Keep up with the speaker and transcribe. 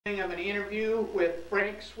Of an interview with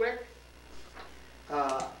Frank Cwik,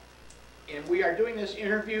 and we are doing this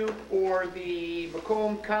interview for the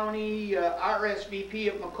Macomb County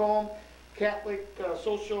RSVP of Macomb Catholic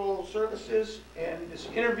Social Services, and this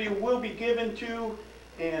interview will be given to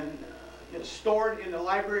and stored in the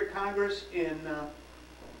Library of Congress in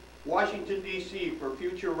Washington, D.C. for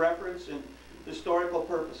future reference and historical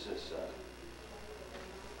purposes.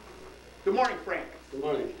 Good morning, Frank. Good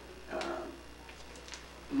morning.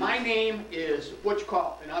 My name is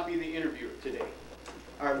Cwik, and I'll be the interviewer today.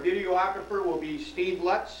 Our videographer will be Steve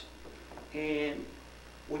Lutz. And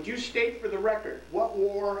would you state for the record what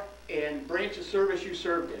war and branch of service you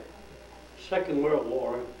served in? Second World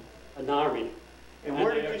War, an army. And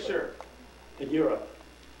where did you serve? In Europe.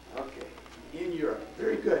 Okay, in Europe.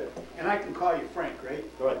 Very good. And I can call you Frank, right?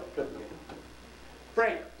 Right, good.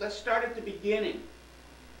 Frank, let's start at the beginning.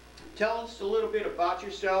 Tell us a little bit about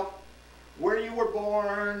yourself. Where you were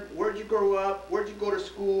born, where'd you grow up, where'd you go to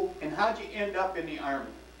school, and how'd you end up in the Army?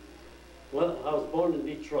 Well, I was born in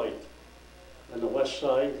Detroit, on the west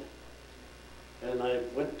side, and I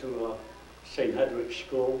went to St. Hedwig's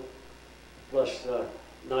School, plus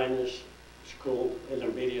Niners School,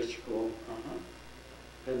 intermediate school.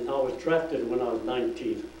 And I was drafted when I was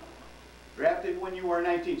 19. Drafted when you were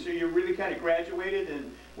 19, so you really kind of graduated,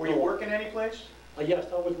 and were you working any place? Yes,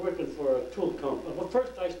 I was working for a tool company. Well,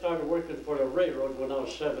 first I started working for the railroad when I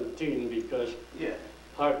was 17 because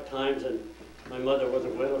hard times, and my mother was a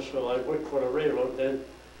widow, so I worked for the railroad. Then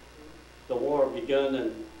the war began,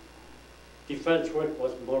 and defense work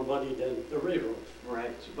was more money than the railroad.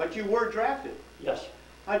 Right, but you were drafted. Yes.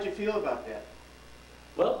 How'd you feel about that?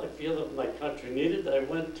 Well, I feel that my country needed. I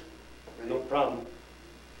went, no problem.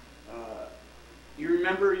 You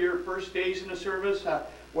remember your first days in the service?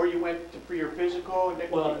 Where you went for your physical?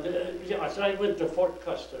 Well, yes, I went to Fort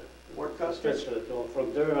Custer. Fort Custer?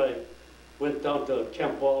 From there I went down to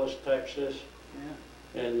Camp Wallace, Texas.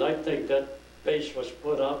 Yeah. And I think that base was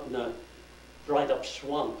put out in a dried up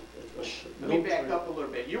swamp. It was Let me back up a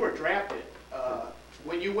little bit. You were drafted.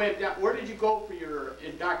 When you went down, where did you go for your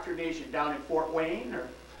indoctrination? Down in Fort Wayne? Or?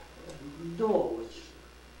 No. It's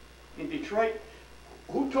in Detroit?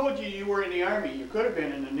 Who told you you were in the Army? You could have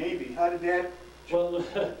been in the Navy. How did that?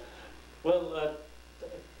 Well,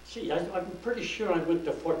 see, I'm pretty sure I went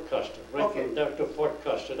to Fort Custer, right from there to Fort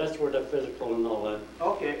Custer. That's where the physical and all that.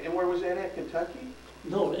 Okay, and where was that at, Kentucky?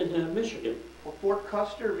 No, in Michigan. Well, Fort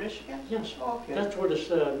Custer, Michigan? Yes. Okay. That's where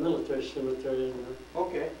the military cemetery is.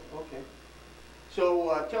 Okay.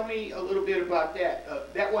 So tell me a little bit about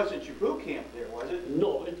that. That wasn't your boot camp there, was it?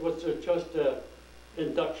 No, it was just an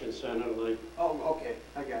induction center, like. Oh, okay,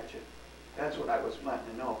 I got you. That's what I was wanting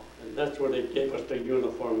to know. And that's where they gave us the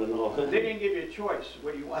uniform and all. They didn't give you a choice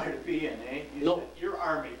what you wanted to be in, eh? You said you're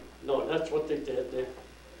Army. No, that's what they did.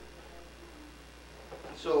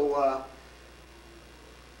 So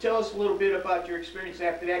tell us a little bit about your experience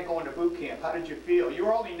after that going to boot camp. How did you feel? You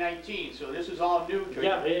were only 19, so this is all new to you.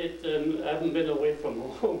 Yeah, I haven't been away from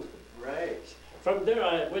home. Right. From there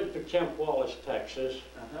I went to Camp Wallace, Texas.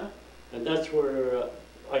 And that's where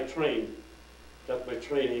I trained. Got my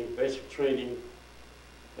training, basic training,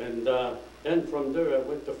 and then from there I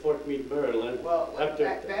went to Fort Meade, Maryland. Well,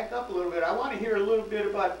 back up a little bit. I want to hear a little bit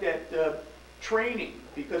about that training,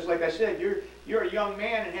 because like I said, you're a young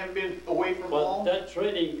man and haven't been away from home. Well, that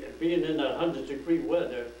training, being in that 100-degree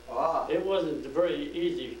weather, it wasn't very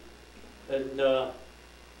easy. And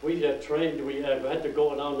we had trained, we had to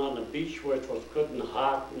go down on the beach where it was good and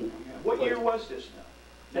hot. And what year was this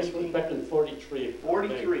now? This was back in 43.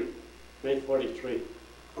 43. May 43.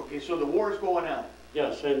 Okay, so the war's going on.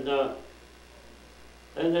 Yes, and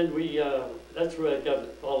then we, that's where I got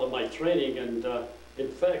all of my training, and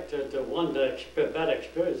in fact, the one bad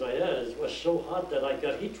experience I had was so hot that I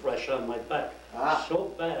got heat rash on my back.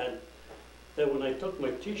 So bad that when I took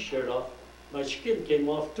my t-shirt off, my skin came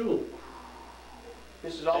off too.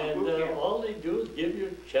 This is all boot camp. All they do is give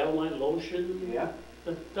you calamine lotion. Yeah.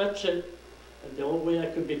 That's it. And the only way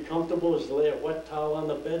I could be comfortable is lay a wet towel on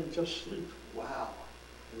the bed and just sleep. Wow.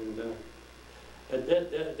 And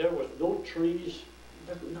there was no trees,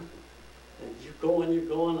 nothing. And you go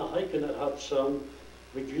on a hike in that hot sun.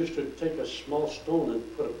 We used to take a small stone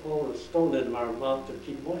and put a stone in our mouth to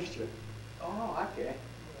keep moisture. Oh, okay.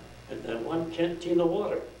 And then one canteen of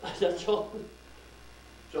water. That's all.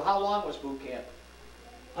 So how long was boot camp?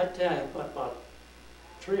 I tell you, about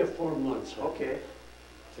 3 or 4 months. Okay.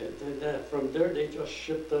 And from there, they just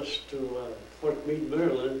shipped us to Fort Meade,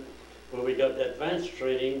 Maryland, where we got advanced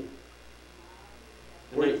training.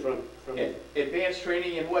 And then from Advanced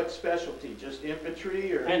training in what specialty? Just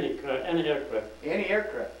infantry or? any aircraft. Any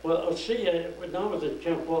aircraft? Well, see, when I was in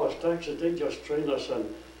Camp Wallace, Texas, they just trained us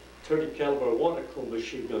on 30 caliber water cool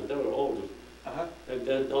machine guns. They were old. Uh-huh. And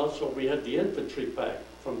then also we had the infantry pack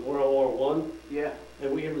from World War I. Yeah.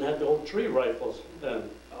 And we even had the old tree rifles then.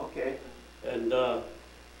 Okay. And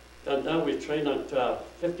then we trained on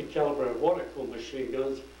 50 caliber water cool machine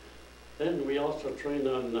guns. Then we also trained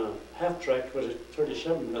on half tracks with a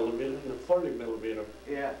 37 millimeter and a 40 millimeter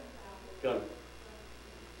Yeah. gun.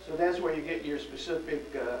 So that's where you get your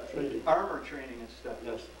specific Training. armor training and stuff.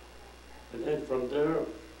 Yes. And then from there,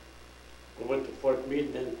 I went to Fort Meade,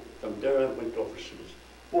 and then from there I went overseas.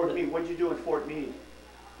 Fort Meade, what'd you do in Fort Meade?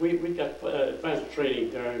 We got advanced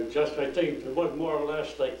training there, and just I think it was more or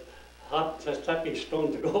less like a stepping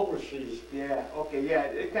stone to go overseas. Yeah, okay, yeah,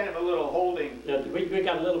 it's kind of a little holding. Yeah, we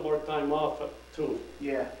got a little more time off too.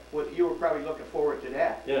 Yeah, well, you were probably looking forward to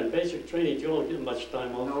that. Yeah, in basic training you don't get much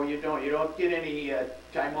time off. No, you don't. You don't get any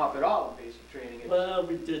time off at all in basic training. Well,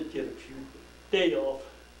 we did get a few days off.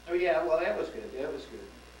 Oh yeah, well that was good. That was good.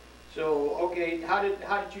 So okay, how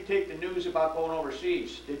did you take the news about going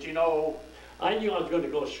overseas? Did you know? I knew I was going to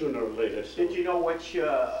go sooner or later. So. Did you know which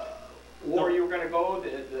war you were going to go?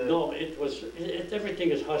 No,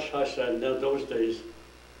 everything is hush hush in those days.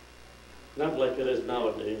 Not like it is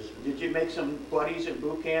nowadays. Did you make some buddies in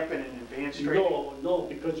boot camp and in advanced training? No,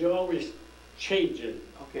 because you're always changing.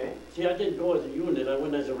 Okay. See, I didn't go as a unit, I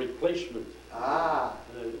went as a replacement. Ah.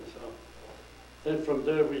 So. Then from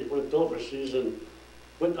there we went overseas and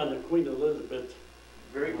went on the Queen Elizabeth.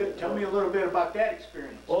 Very good. Tell me a little bit about that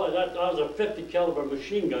experience. Oh, that was a 50 caliber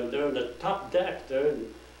machine gun there in the top deck there, and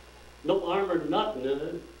no armor, nothing in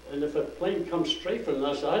it. And if a plane comes straight from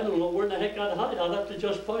us, I don't know where the heck I'd hide. I'd have to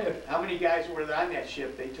just fire. How many guys were on that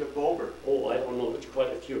ship they took over? Oh, I don't know. It's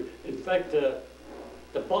quite a few. In fact,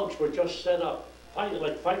 the bunks were just set up,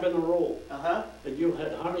 like five in a row. Uh-huh. And you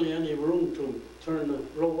had hardly any room to turn the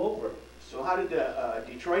roll over. So how did the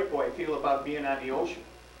Detroit boy feel about being on the ocean?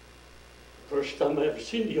 First time I ever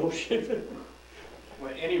seen the ocean.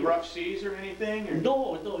 Any rough seas or anything? Or?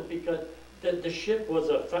 No, because the ship was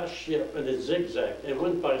a fast ship and it zigzagged. It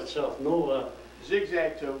went by itself. No.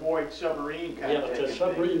 Zigzag to avoid submarine contact. Yeah, the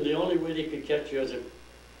submarine. The only way they could catch you is if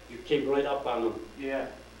you came right up on them. Yeah.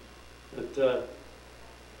 But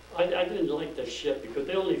I didn't like the ship because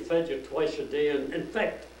they only fed you twice a day. And in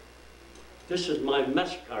fact, this is my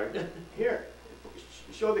mess card. Here,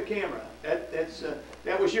 show the camera.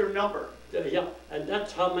 That was your number. Yeah, and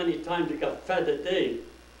that's how many times you got fed a day.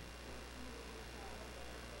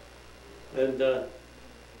 And the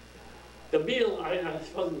meal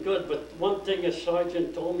wasn't good, but one thing a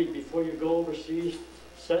sergeant told me before you go overseas,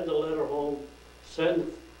 send a letter home, send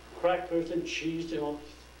crackers and cheese, and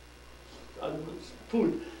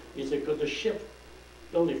food. He said, because the ship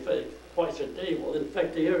only fed twice a day. Well, in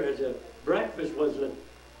fact, here, breakfast was at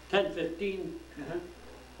 10:15,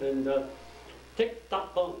 and take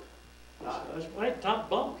top bunk. That's my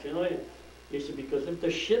top bunk, He said, because if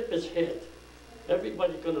the ship is hit,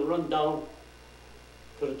 everybody's going to run down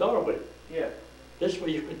to the doorway. Yeah. This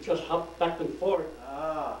way you could just hop back and forth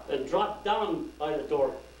and drop down by the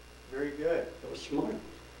door. Very good. It was smart.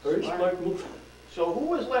 Very smart move. So who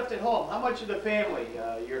was left at home? How much of the family?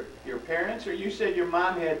 Your parents? Or you said your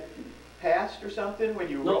mom had passed or something when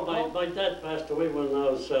you were home? My dad passed away when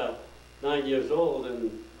I was 9 years old.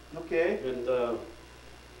 Okay. And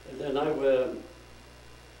then I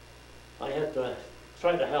had to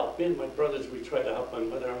try to help. Me and my brothers, we tried to help my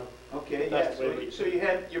mother. Okay, yeah. So you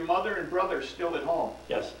had your mother and brother still at home?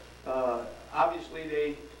 Yes.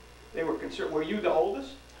 Obviously they were concerned. Were you the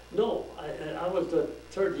oldest? No, I was the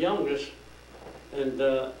third youngest. And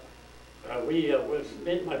me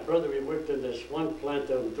and my brother, we worked in this one plant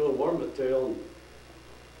that was doing war material.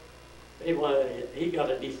 And he got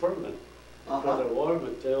a deferment because of war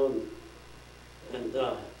material. And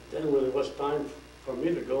then when it was time for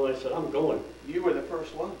me to go, I said, I'm going. You were the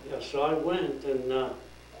first one? Yeah, so I went, and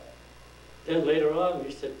then later on,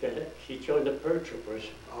 he said, he joined the paratroopers.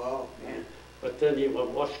 Oh, man. But then he was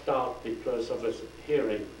washed out because of his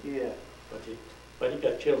hearing. Yeah. But he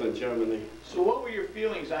got killed in Germany. So what were your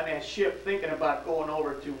feelings on that ship thinking about going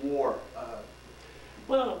over to war?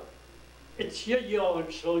 Well, you're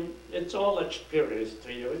young, so it's all experience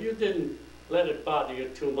to you. You didn't let it bother you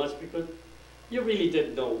too much because you really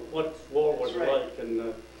didn't know what war was like.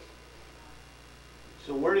 And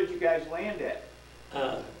so where did you guys land at?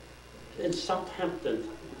 In Southampton.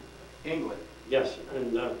 England? Yes,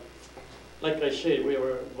 and like I said, we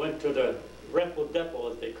went to the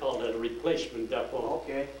depot, as they called it, a replacement depot.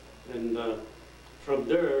 Okay. And from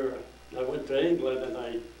there, I went to England and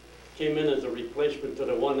I came in as a replacement to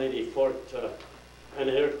the 184th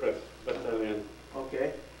Anti-Aircraft Battalion.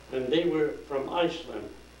 Okay. And they were from Iceland.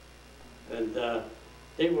 And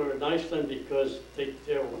they were in Iceland because they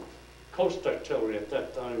were coast artillery at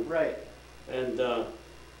that time. Right. And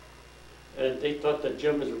they thought the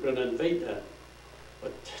Germans were going to invade that.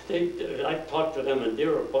 But I talked to them and they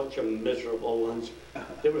were a bunch of miserable ones.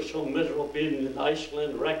 They were so miserable being in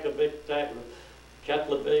Iceland, Reykjavik,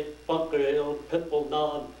 Keflavik, Bunker Hill, Pimple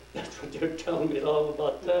Knob. That's what they were telling me all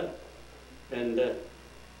about that. And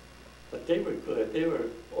but they were good. They were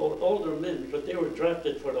older men because they were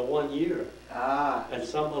drafted for the 1 year. Ah. And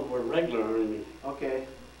some of them were regular army. Okay.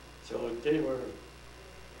 So they were,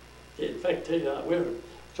 in fact,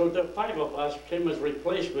 so the 5 of us came as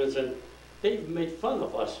replacements and they made fun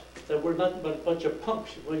of us that we're nothing but a bunch of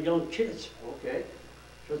punks, we're young kids. Okay.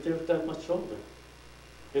 Because they were that much older.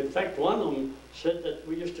 In fact, one of them said that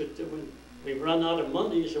we used to, when we ran out of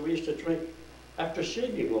money, so we used to drink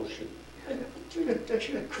after-shaving lotion.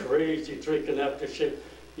 Crazy drinking aftershave.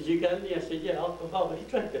 Did you get any? I said, yeah, alcohol. He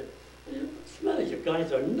drank it. Smell, you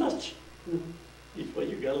guys are nuts. Well,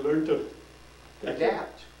 you got to learn to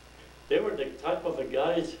adapt. They were the type of the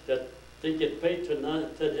guys that they get paid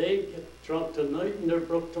tonight, today, get drunk tonight, and they're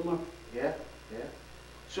broke tomorrow. Yeah, yeah.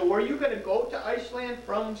 So were you going to go to Iceland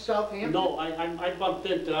from Southampton? No, I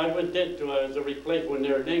went into as a replacement when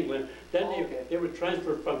they were in England. Then they were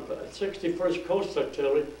transferred from 61st Coast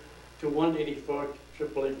Artillery to 184th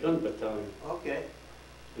AAA Gun Battalion. Okay.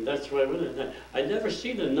 And that's where I went. And I never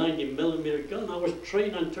seen a 90mm gun. I was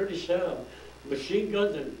trained on 37 machine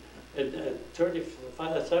guns and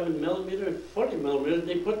 37mm and 40mm.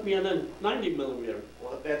 They put me in a 90mm.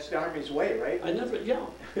 Well, that's the Army's way, right? I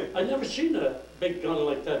never seen a big gun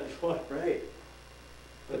like that before. Right.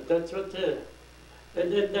 But that's what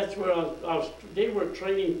and then that's where they were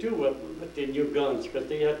training too with the new guns because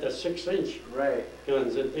they had the 6-inch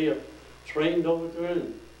guns and they trained over there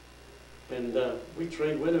and we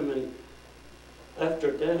trained with them and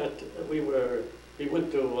after that we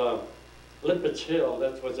went to Limpets Hill,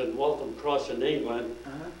 that was in Waltham Cross in England,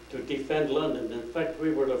 to defend London. In fact,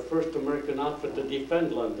 we were the first American outfit to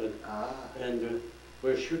defend London. And we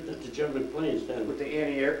were shooting at the German planes then. With the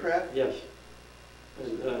anti-aircraft? Yes.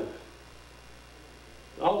 And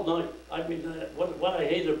all night. I mean, what I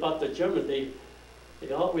hated about the Germans, they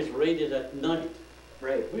always raided at night.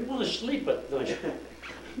 Right. We want to sleep at night.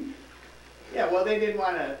 Yeah, well, they didn't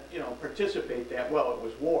want to, participate that well. It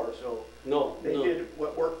was war, so they did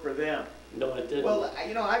what worked for them. No, I didn't. Well,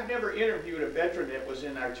 I've never interviewed a veteran that was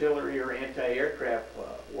in artillery or anti-aircraft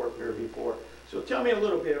warfare before. So tell me a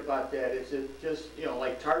little bit about that. Is it just,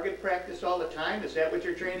 like target practice all the time? Is that what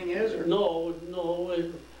your training is? Or? No,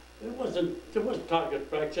 it wasn't. There was target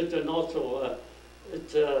practice, and also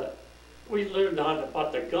we learned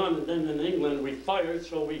about the gun, and then in England we fired,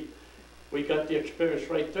 so we got the experience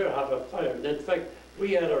right there how to fire. And in fact,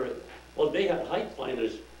 we had they had height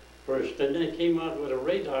finders first, and then came out with a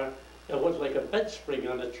radar that was like a bed spring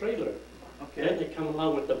on a trailer. Okay. Then they come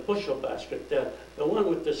along with the bushel basket. The one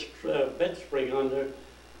with this bed spring on there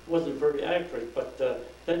wasn't very accurate, but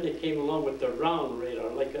then they came along with the round radar,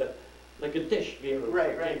 like a dish.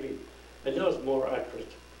 Right. And that was more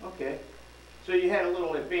accurate. Okay. So you had a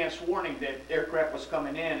little advance warning that aircraft was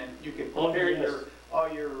coming in, and you could prepare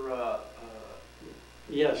all your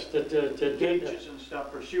yes, the gauges and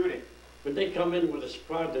stuff for shooting. When they come in with a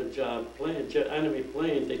squadron enemy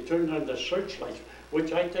plane, they turn on the searchlights,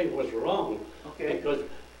 which I think was wrong. Okay. Because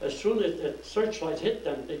as soon as the searchlights hit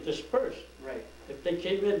them, they dispersed. Right. If they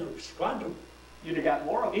came in a squadron, you'd have got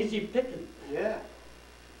more of them. Easy picking. Yeah.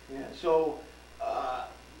 Yeah. So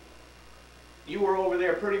you were over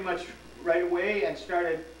there pretty much right away and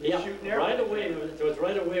started shooting airplanes. Right away. It was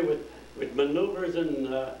right away with maneuvers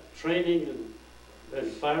and training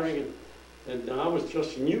and firing. And I was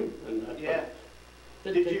just new.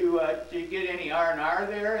 Did you get any R&R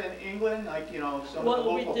there in England, like some of the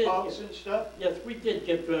local pubs and stuff? Yes, we did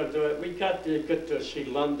get we got to get to see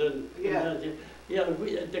London. Yeah.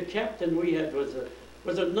 The captain we had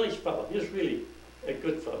was a nice fellow. He was really a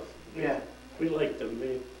good fellow. Yeah. We liked him.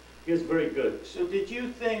 He was very good. So did you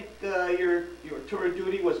think your tour of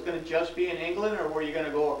duty was going to just be in England, or were you going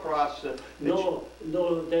to go across? No.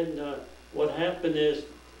 Then what happened is,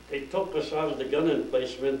 they took us out of the gun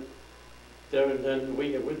emplacement there, and then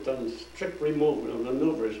we went on strict removal of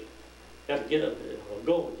maneuvers. Got to get up,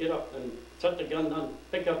 and set the gun down,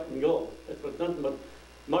 pick up and go. It was nothing but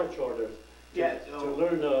march orders. To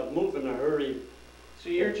learn to move in a hurry. So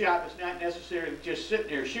your job is not necessarily just sitting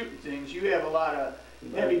there shooting things. You have a lot of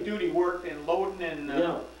heavy duty work and loading and.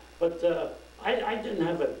 Yeah, but I didn't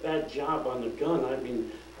have a bad job on the gun. I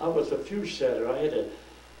mean, I was a fuse setter. I had a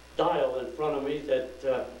dial in front of me that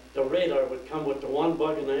the radar would come with the one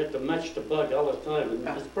bug, and I had to match the bug all the time. And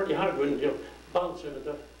it's pretty hard when you're bouncing at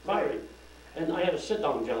the firing. And I had a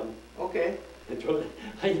sit-down job. Okay. I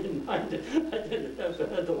didn't mind it. I didn't have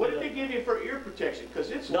to. What did they give you for ear protection? Because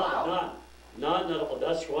it's loud. None at all.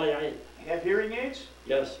 That's why I... You have hearing aids?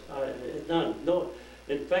 Yes, none. No.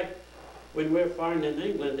 In fact, when we were firing in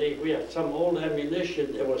England, we had some old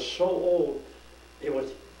ammunition. It was so old, it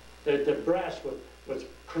was, the brass was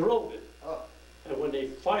corroded. Oh. And when they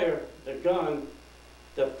fired the gun,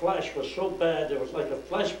 the flash was so bad, it was like a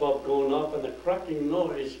flash bulb going off, and the cracking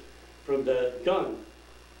noise from the gun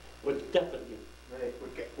would deafen you. Right.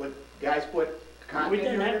 Would guys put cotton We in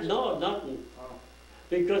didn't your have, ears? no, nothing. Oh.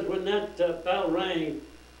 Because when that bell rang,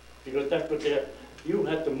 because that's what they had, you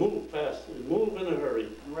had to move fast, move in a hurry.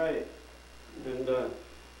 Right. And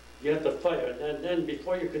you had to fire. And then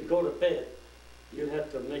before you could go to bed, you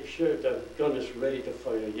had to make sure the gun is ready to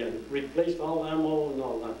fire again. Replace all ammo and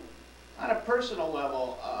all that. On a personal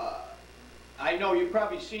level, I know you've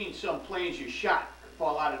probably seen some planes you shot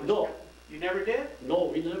fall out of the No. sky. You never did?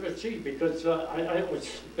 No, we never see because I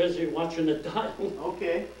was busy watching the dial.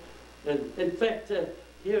 Okay. And in fact,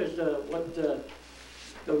 here's what the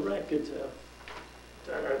records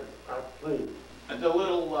are playing. And the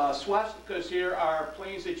little swastikas here are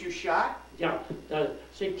planes that you shot? Yeah,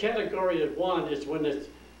 see, category 1 is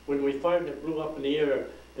when we fired it, blew up in the air,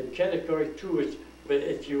 and category 2 is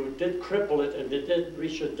if you did cripple it and it did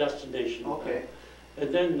reach a destination. Okay.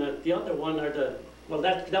 And then the other one are well,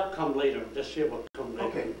 that'll come later. This year will come later.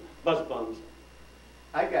 Okay. Buzz bombs.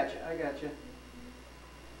 I got you.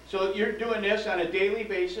 So you're doing this on a daily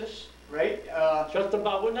basis, right? Just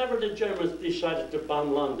about whenever the Germans decided to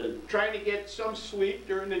bomb London. Trying to get some sleep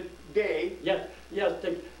during the day. Yeah, yes.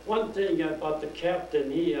 One thing about the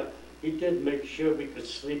captain, he did make sure we could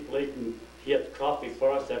sleep late, and he had coffee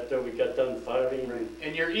for us after we got done firing. Right.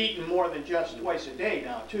 And you're eating more than just twice a day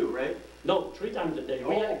now, too, right? No, 3 times a day.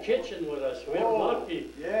 We had a kitchen with us. We were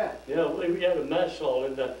lucky. Yeah. Yeah, we had a mess hall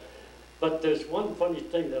in there. But there's one funny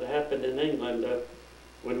thing that happened in England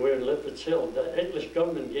when we were in Lifford's Hill. The English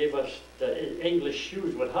government gave us the English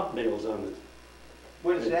shoes with hobnails on it.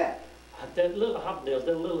 What is that? They're little hobnails,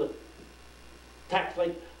 they're little tacks,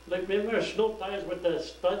 like remember snow tires with the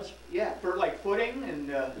studs? Yeah, for like footing and...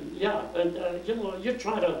 Yeah, and you know, you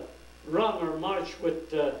try to run or march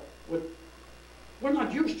with, we're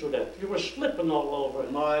not used to that. You were slipping all over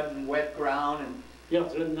it. Mud and wet ground and...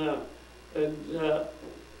 Yes, and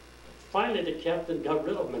finally the captain got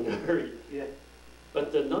rid of them in a hurry. Yeah.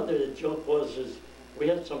 But another joke was we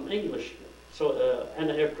had some English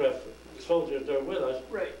anti-aircraft soldiers there with us.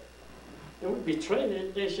 Right. And we'd be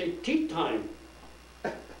training, they say, tea time.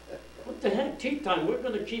 What the heck, tea time? We're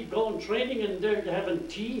going to keep going training and they're having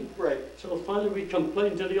tea? Right. So finally we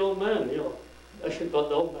complained to the old man, you know. I should call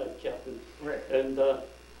the old man captain. Right. And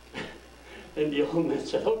the old man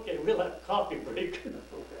said, okay, we'll have coffee break.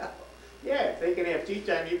 Yeah, if they can have tea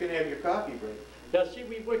time, you can have your coffee break. Now see,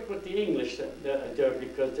 we worked with the English there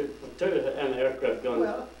because they're an aircraft gun.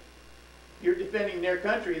 Well, you're defending their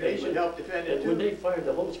country, they should help defend it And when too. they fired,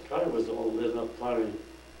 the whole sky was all lit up firing.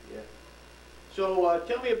 Yeah. So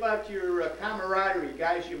tell me about your camaraderie,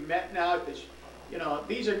 guys you met now, because, you know,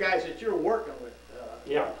 these are guys that you're working with.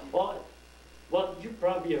 Yeah, well, you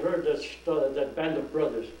probably heard that Band of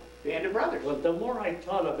Brothers. Band of Brothers. Well, the more I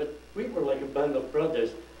thought of it, we were like a band of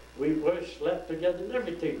brothers. We were slept together and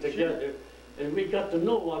everything together. Sure. And we got to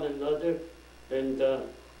know one another, and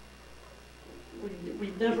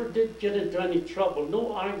we never did get into any trouble.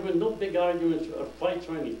 No argument, no big arguments or fights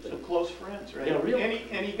or anything. So close friends, right? Yeah, really.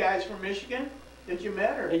 Any guys from Michigan that you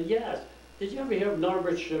met? Or? And yes. Did you ever hear of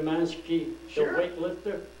Norbert Szymanski, Sure. the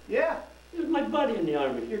weightlifter? Yeah. He was my buddy in the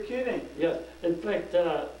Army. You're kidding. Yeah. In fact,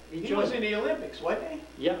 he was in the Olympics, wasn't he?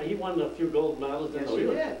 Yeah, he won a few gold medals. Yes, he he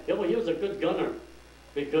was, did. Yeah, well, he was a good gunner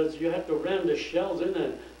because you had to ram the shells in,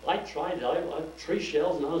 and I tried it. I had 3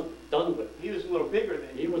 shells and I was done with it. He was a little bigger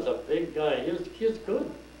than you. He was a big guy. He was good.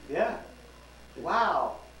 Yeah.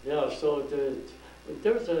 Wow. Yeah, so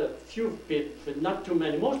there's a few bits, but not too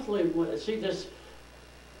many. Mostly, see this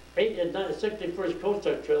 61st Coast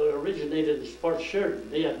Guard trailer originated in Fort Sheridan.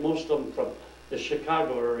 They had most of them from the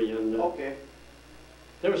Chicago area. And, okay.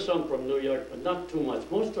 There were some from New York, but not too much.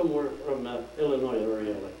 Most of them were from Illinois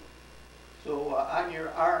area. Like. So on your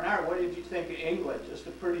R&R, what did you think of England? Just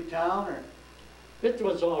a pretty town, or? It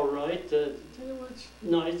was all right. It was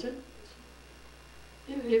nice.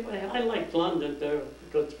 I liked London there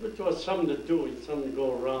because it was something to do, something to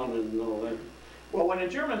go around and all that. Well, when the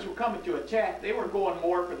Germans were coming to attack, they were going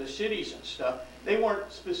more for the cities and stuff. They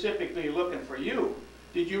weren't specifically looking for you.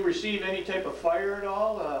 Did you receive any type of fire at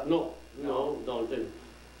all? No,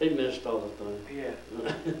 they missed all the time. Yeah.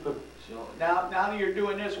 So now that you're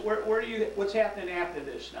doing this, what's happening after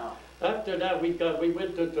this now? After that, we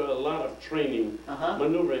went into a lot of training,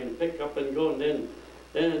 maneuvering, pick up and go, and then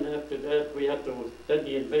after that, then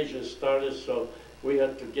the invasion started, so we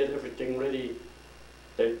had to get everything ready,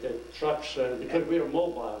 the trucks, because we were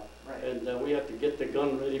mobile. Right. And we had to get the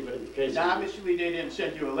gun ready in case. Now, obviously, they didn't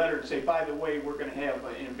send you a letter and say, by the way, we're going to have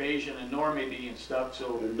an invasion in Normandy and stuff.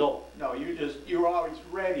 So no, you were always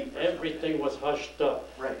ready. For everything was hushed up.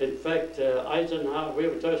 Right. In fact, Eisenhower, we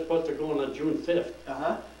were supposed to go on June 5th.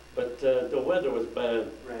 But the weather was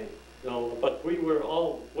bad. Right. But we were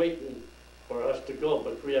all waiting for us to go,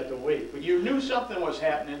 but we had to wait. You knew something was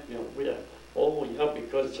happening. Oh yeah,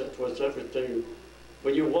 because it was everything.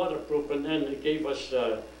 When you waterproof, and then they gave us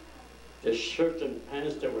the shirts and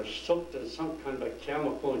pants that were soaked in some kind of a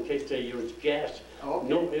chemical in case they used gas. Okay.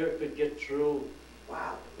 No air could get through.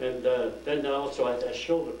 Wow. And then also I had a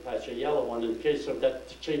shoulder patch, a yellow one, in case of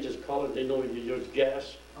that changes color, they know you use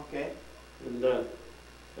gas. Okay. And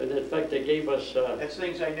in fact, they gave us... That's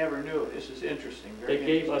things I never knew. This is interesting. They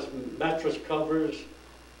gave us mattress covers,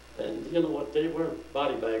 and you know what they were?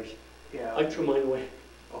 Body bags. Yeah. I threw mine away.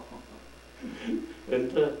 Oh.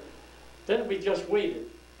 And then we just waited.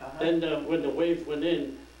 Then when the waves went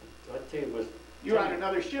in, I think it was... You're on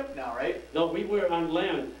another ship now, right? No, we were on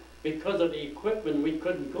land. Because of the equipment, we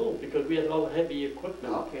couldn't go because we had all the heavy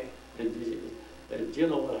equipment. Okay. And you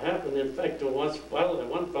know what happened? In fact, one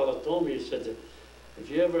fellow told me, he said, if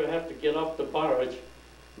you ever have to get off the barge,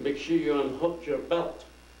 make sure you unhook your belt.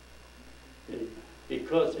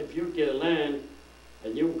 Because if you get land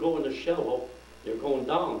and you go in the shallow, you're going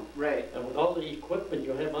down. Right. And with all the equipment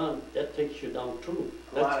you have on, that takes you down too.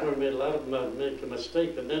 That's where a lot of them make a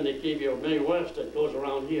mistake. And then they gave you a May West that goes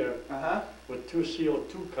around here with 2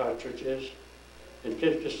 CO2 cartridges. In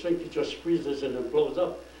case you sink, it just squeezes and it blows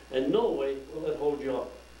up. And no way will it hold you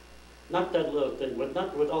up. Not that little thing, but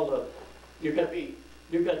not with all the... You got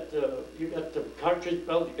the cartridge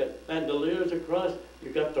belt, you got bandoliers across, you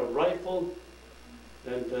got the rifle,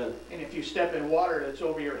 and if you step in water that's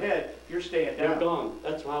over your head, you're staying down. you're gone.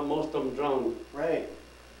 That's how most of them drowned. Right.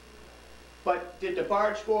 But did the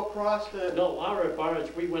barge go across the... No, our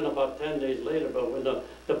barge, we went about 10 days later, but when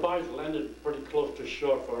the barge landed pretty close to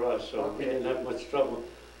shore for us, so we didn't have much trouble.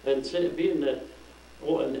 And being that,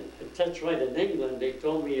 and that's right, in England, they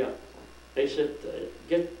told me, they said,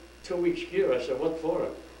 get 2 weeks gear. I said, what for?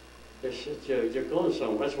 They said, you're going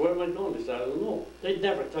somewhere. I said, where am I going? They said, I don't know. They'd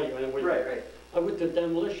never tell you anywhere. Right. I went to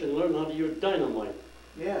demolition, learn how to use dynamite.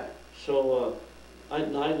 Yeah. So I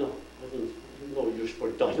didn't no use for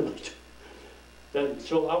dynamite.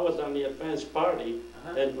 So I was on the advanced party,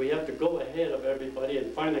 and we had to go ahead of everybody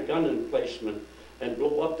and find a gun emplacement and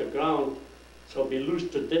blow up the ground so it'd be loose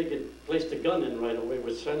to dig and place the gun in right away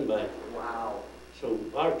with sandbag. Wow. So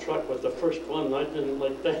our truck was the first one. I didn't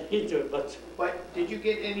like that either, but... But did you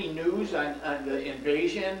get any news on the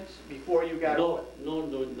invasions before you got... No.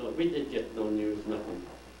 We didn't get no news, nothing.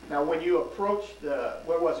 Now, when you approached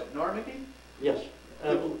where was it, Normandy? Yes.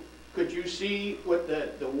 Could you see what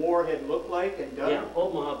the war had looked like and done? Yeah,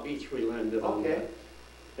 Omaha Beach we landed on. Okay.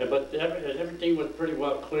 Yeah, but everything was pretty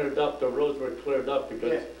well cleared up. The roads were cleared up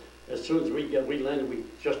because as soon as we landed, we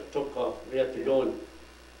just took off. We had to go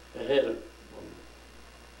ahead of...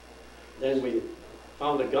 Then we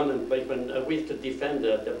found a gun emplacement. We had to defend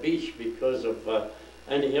the beach because of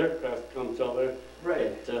any aircraft comes over.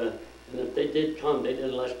 Right. And if they did come, they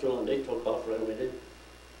didn't last too long. They took off right away.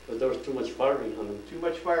 Because there was too much firing on them. Too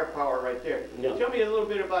much firepower right there. Yeah. Tell me a little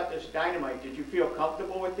bit about this dynamite. Did you feel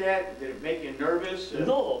comfortable with that? Did it make you nervous?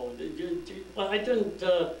 No, well, I didn't.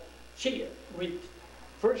 See,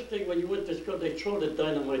 first thing when you went to school, they throw the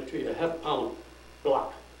dynamite to you, a half-pound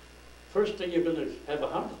block. First thing you're going to have a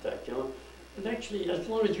heart attack, you know. And actually, as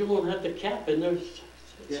long as you don't have the cap in there,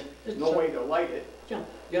 it's no way to light it. Yeah,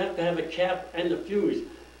 you have to have a cap and a fuse.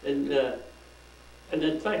 And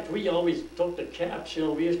in fact, we always took the caps, you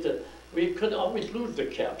know, we could always lose the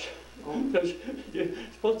caps. Because you're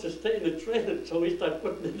supposed to stay in the trailer, so we started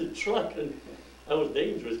putting it in the truck, and that was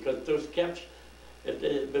dangerous, because those caps, if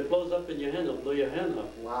it blows up in your hand, it'll blow your hand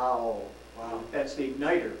off. Wow. That's the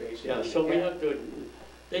igniter, basically. Yeah, so we had to,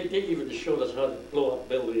 they even showed us how to blow up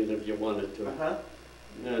buildings if you wanted to.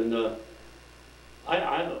 And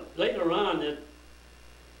later on, it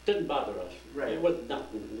didn't bother us. Right. It was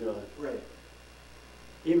nothing, you know. Right.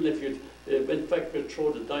 Even if in fact, we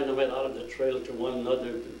throw the dynamite out of the trailer to one another,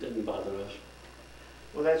 it didn't bother us.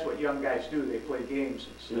 Well, that's what young guys do, they play games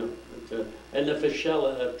and stuff. Yeah, and if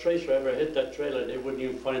a tracer ever hit that trailer, they wouldn't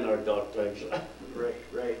even find our dog tags. Right,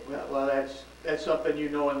 right. Well, that's something you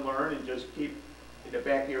know and learn and just keep in the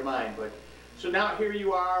back of your mind. But so now here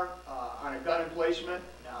you are on a gun emplacement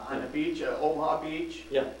on the beach, Omaha Beach.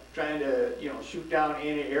 Yeah. Trying to shoot down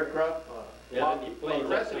anti-aircraft. Yeah, while the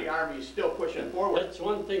rest of the Army is still pushing forward. That's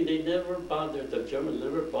one thing they never bothered. The Germans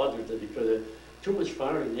never bothered it because too much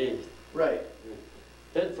firing in. Right.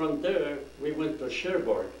 Then from there we went to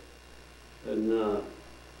Cherbourg, and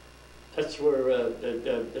that's where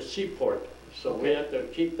the seaport. So we had to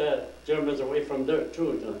keep the Germans away from there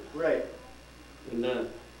too. Right. And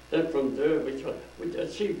then from there we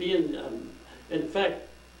see being, in fact,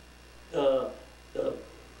 the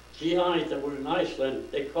GIs that were in Iceland,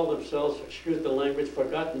 they call themselves, excuse the language,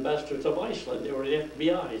 forgotten bastards of Iceland. They were the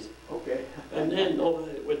FBIs. Okay. And then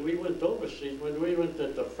when we went overseas, when we went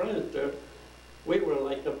to France there, we were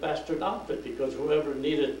like a bastard outfit because whoever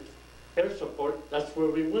needed air support, that's where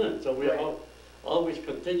we went. So we were always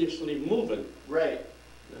continuously moving. Right.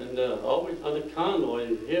 And always on a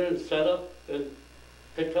convoy, here and set up and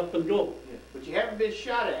pick up and go. Yeah. But you haven't been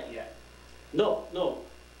shot at yet. No, no.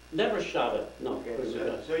 Never shot it, no. Okay,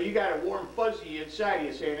 so you got a warm fuzzy inside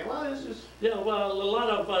you saying, well, this is... Yeah, well, a lot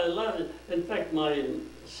of, in fact, my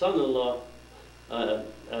son-in-law,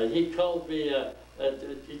 he called me,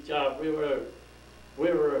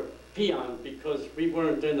 we were peons because we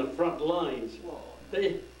weren't in the front lines. Well,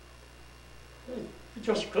 They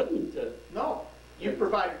just couldn't. No, you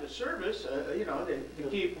provided the service, to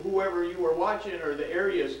keep whoever you were watching or the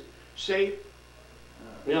areas safe.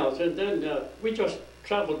 Yeah, so then we just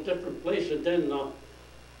traveled different places. Then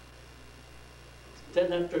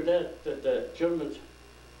after that, the Germans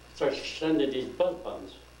started sending these buzz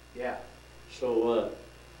bombs. Yeah. So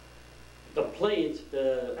the planes,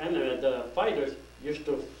 the fighters used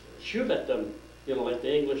to shoot at them, like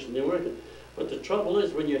the English and the American. But the trouble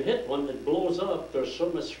is, when you hit one, it blows up. There's so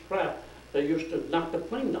much scrap, they used to knock the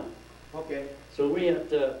plane down. Okay. So we had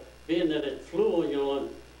to, being that it flew,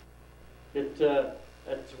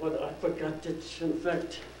 that's what I forgot. It's in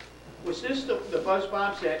fact. Was this the buzz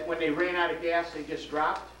bombs that when they ran out of gas, they just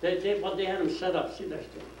dropped? They had them set up. See, there's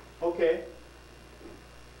the. Okay.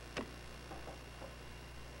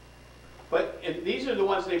 But these are the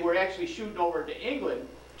ones they were actually shooting over to England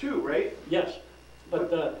too, right? Yes, but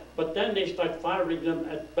then they start firing them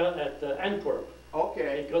at Antwerp.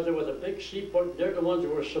 Okay. Because there was a big seaport. They're the ones who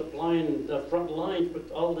were supplying the front lines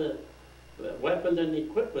with all the weapons and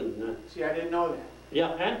equipment. See, I didn't know that.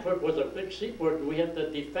 Yeah, Antwerp was a big seaport, and we had to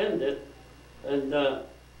defend it. And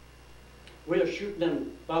we were shooting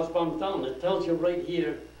them buzz bombs down. It tells you right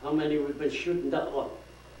here how many we've been shooting down.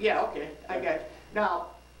 Yeah, okay, I got it. Now,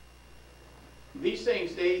 these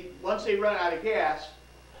things, once they run out of gas,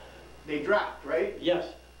 they dropped, right?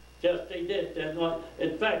 Yes, they did. And,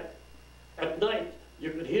 in fact, at night,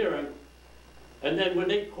 you could hear them. And then when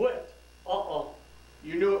they quit,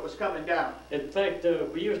 You knew it was coming down. In fact,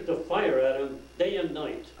 we used to fire at them day and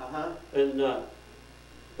night. Uh-huh. And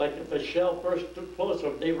like if a shell burst too close,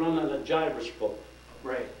 they run on a gyroscope.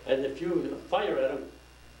 Right. And if you fire at them,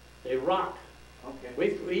 they rock. Okay.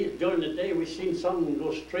 We during the day, we seen some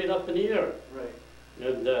go straight up in the air. Right.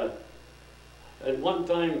 And one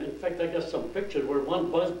time, in fact, I got some pictures where one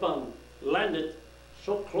buzz bomb landed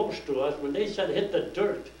so close to us. When they said hit the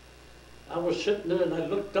dirt, I was sitting there and I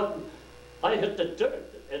looked up. And I hit the dirt,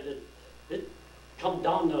 and it come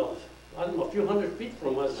down, I don't know, a few hundred feet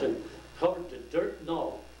from us and covered the dirt and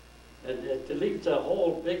all. And it leaves a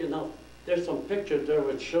hole big enough. There's some pictures there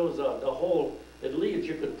which shows the hole. It leaves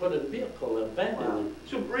you could put in a vehicle, a van in it.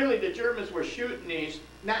 So really the Germans were shooting these,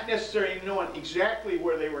 not necessarily knowing exactly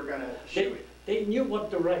where they were going to shoot it. They knew what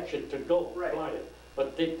direction to go, right. Fly it.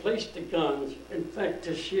 But they placed the guns. In fact,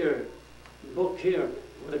 this here, book here,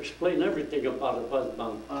 would explain everything about a buzz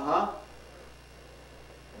bomb. Uh-huh.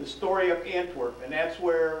 The story of Antwerp, and that's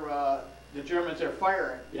where the Germans are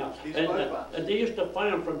firing these buzz bombs. And they used to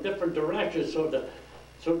fire them from different directions, so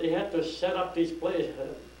they had to set up these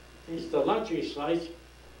launching sites,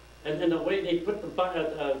 and in a way they put the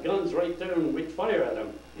guns right there and we'd fire at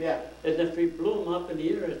them. Yeah. And if we blew them up in the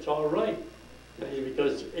air, it's all right,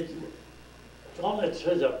 because all it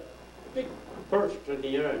says a big burst in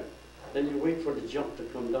the air, then you wait for the jump to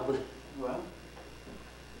come down. Well.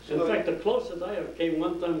 In fact, the closest I ever came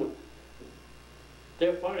one time, they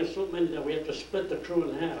were firing so many that we had to split the crew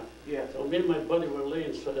in half. Yeah. So me and my buddy were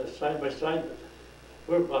laying side by side.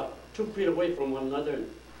 We're about 2 feet away from one another. And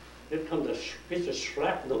here comes a piece of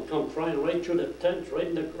shrapnel come flying right through the tent, right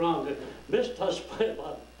in the ground. It missed us by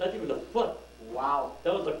about not even a foot. Wow.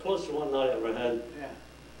 That was the closest one I ever had. Yeah.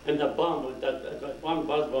 And the bomb, that one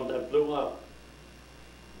buzz bomb that blew up.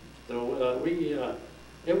 So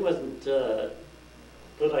it wasn't a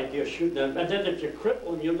good idea shooting them. And then if you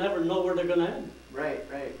cripple them, you'll never know where they're going to end. Right,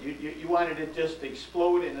 right. You wanted it just to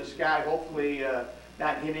explode in the sky, hopefully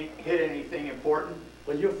not hit anything important.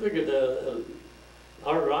 Well, you figure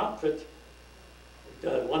our outfit,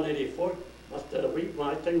 184,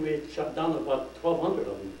 I think we shot down about 1,200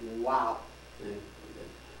 of them. Wow.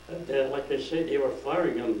 And like I say, they were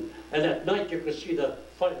firing them. And at night you could see the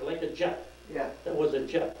fire like a jet. Yeah. That was a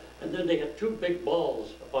jet. And then they had two big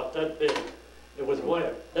balls about that big. It was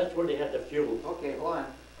wire. That's where they had the fuel. Okay, hold on.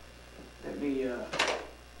 Let me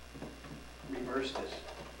reverse this.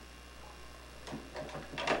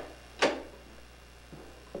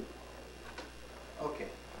 Okay,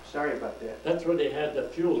 sorry about that. That's where they had the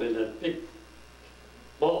fuel in a big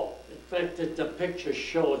ball. In fact, the picture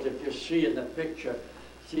shows, if you see in the picture,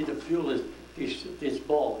 see the fuel is this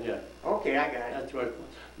ball here. Okay, I got it. That's where it was.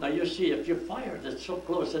 Now you see, if you fired it so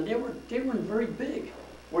close, and they weren't very big.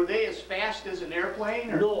 Were they as fast as an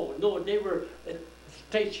airplane? Or? No, they were, it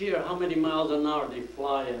states here how many miles an hour they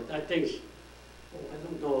fly. And I think, I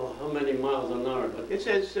don't know how many miles an hour, but It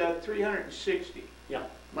says 360 yeah,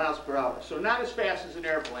 miles per hour. So not as fast as an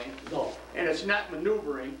airplane, no. and it's not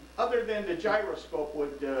maneuvering, other than the gyroscope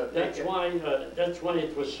would That's make it. why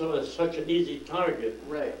it was such an easy target.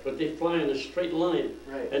 Right, But they fly in a straight line.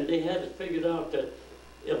 right. And they had it figured out that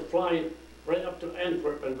it'll fly right up to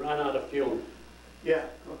Antwerp and run out of fuel. Yeah,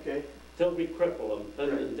 okay. Till we cripple them,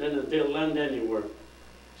 Right. then they'll land anywhere.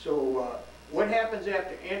 So what happens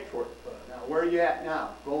after Antwerp? Now, where are you at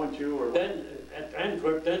now? Going to or? Then at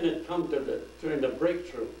Antwerp, then it come during the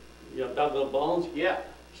breakthrough, you know, double balls. Yeah,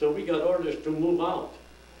 So we got orders to move out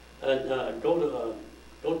and go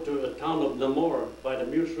to the town of Namur by the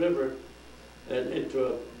Meuse River and into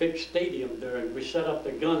a big stadium there. And we set up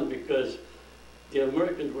the gun because the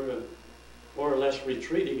Americans were more or less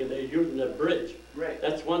retreating and they're using the bridge. right.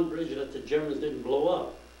 That's one bridge that the Germans didn't blow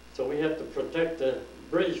up. So we have to protect the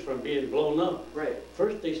bridge from being blown up. Right,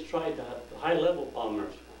 First they tried the high-level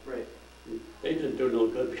bombers. right. They didn't do no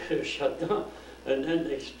good because they were shut down. And then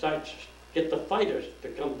they start to get the fighters to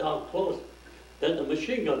come down close. Then the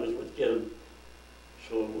machine gunners would get them.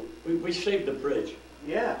 So we saved the bridge.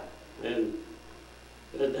 Yeah, And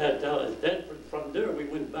then from there we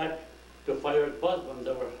went back to fire at buzz bombs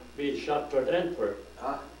that were being shot toward Antwerp.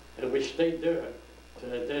 And we stayed there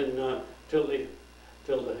till the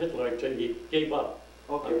Hitler until he gave up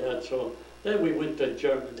on okay. that. So then we went to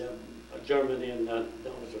Germany, and that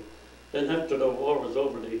was then after the war was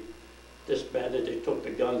over, they disbanded. They took the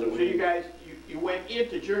guns away. So you guys, you went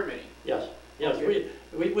into Germany? Yes, Okay.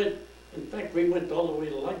 we went. In fact, we went all the way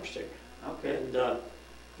to Leipzig. Okay.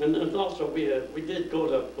 And also we did go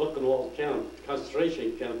to Buchenwald camp,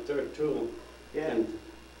 concentration camp there too. Yeah.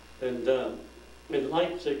 And in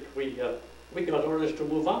Leipzig, we got orders to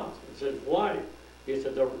move out. I said, why? He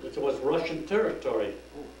said it was Russian territory.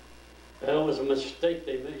 Oh. That was a mistake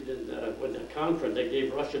they made with the conference. They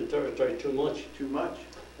gave Russian territory too much. Too much?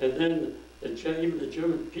 And then even the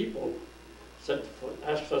German people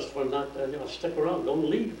asked us for not stick around, don't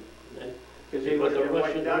leave. Because they would have been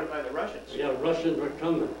wiped out by the Russians. Yeah, Russians were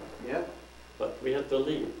coming, Yeah. but we had to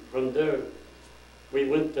leave. From there, we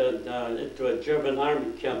went into a German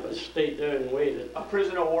army camp and stayed there and waited. A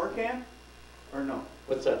prisoner of war camp? Or no?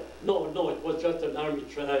 What's that? No, it was just an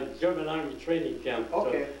German army training camp.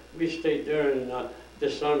 Okay. So we stayed there and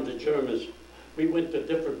disarmed the Germans. We went to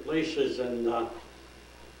different places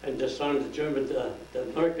and disarmed the Germans. The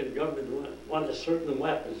American government wanted certain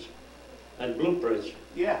weapons and blueprints.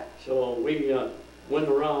 Yeah. So we went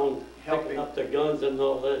around Helping. picking up the guns and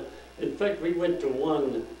all that. In fact, we went to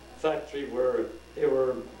one factory where they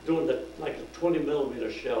were doing like a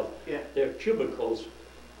 20-millimeter shell. Yeah. They're cubicles.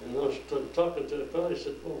 And I was talking to the fellow. I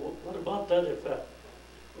said, well, what about that if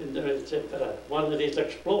one of these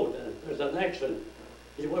explode and there's an accident?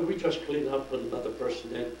 He said, well, we just clean up with another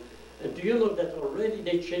person in. And do you know that already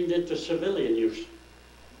they changed it to civilian use?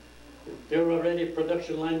 They're already a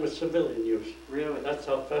production line with civilian use. Really? That's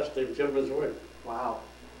how fast the Germans work. Wow.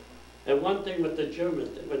 And one thing with the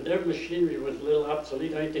Germans, when their machinery was a little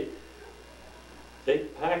obsolete, I think they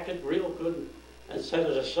pack it real good and set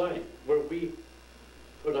it aside where we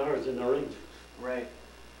put ours in the range. Right.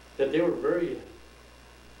 That they were very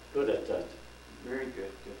good at that. Very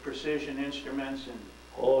good. The precision instruments and...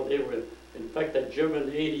 Oh, they were, in fact, that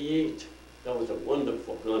German 88, that was a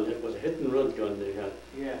wonderful gun. It was a hit-and-run gun they had.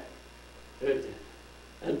 Yeah.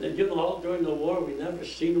 And you know, all during the war, we never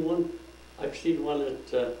seen one. I've seen one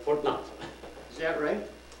at Fort Knox. Is that right?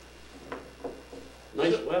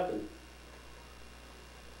 Nice weapon.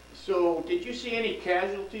 So, did you see any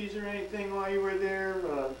casualties or anything while you were there?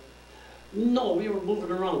 No, we were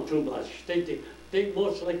moving around too much. They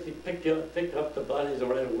most likely pick up the bodies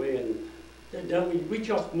right away, and then we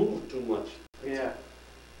just moved too much. Yeah.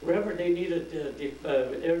 Wherever they needed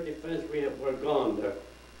air defense, were gone there.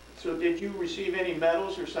 So did you receive any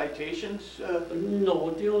medals or citations?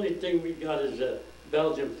 No, the only thing we got is a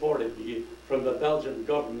Belgian fortitude from the Belgian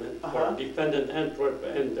government for defending Antwerp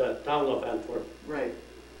and the town of Antwerp. Right.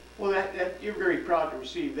 Well, you're very proud to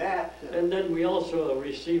receive that. And then we also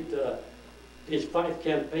received these 5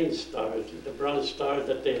 campaign stars, the bronze stars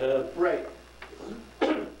that they have. Right.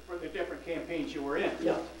 For the different campaigns you were in.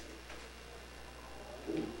 Yeah.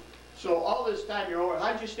 So all this time you're over,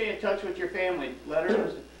 how'd you stay in touch with your family?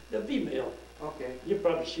 Letters? The female. Okay. You've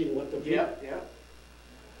probably seen what the female. Yeah, yeah.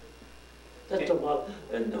 That's about.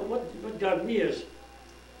 And what got me is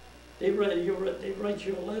they write you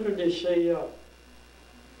a letter and they say,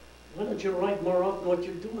 why don't you write more often what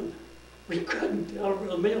you're doing? We couldn't.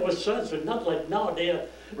 Our mail was censored, not like now. They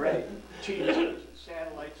right. TVs and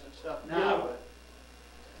satellites and stuff now.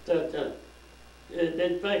 Yeah.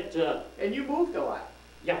 In fact. And you moved a lot.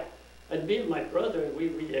 Yeah. And me and my brother,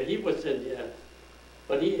 he was in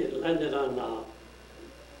but he landed on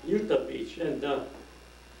Utah Beach, and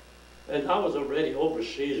I was already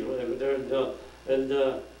overseas over there, and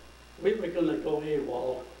we were going to go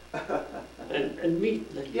AWOL and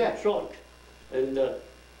meet the truck, and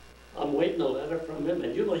I'm waiting a letter from him,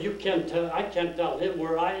 and you can't tell, I can't tell him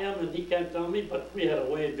where I am, and he can't tell me, but we had a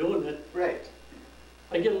way of doing it. Right.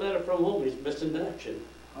 I get a letter from home, he's missing in action.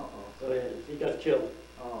 Uh-oh. So he got killed.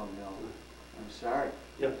 Oh, no. I'm sorry.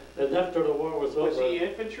 Yeah, and after the war was over... Was he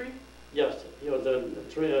infantry? Yes, he was a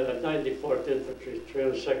 94th Infantry,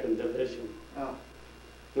 302nd Division. Oh.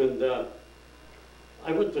 And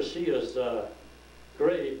I went to see his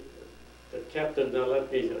grave. The captain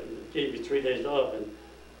gave me 3 days off, and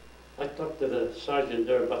I talked to the sergeant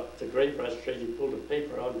there about the grave registry. He pulled the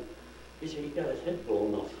paper out, and he said he got his head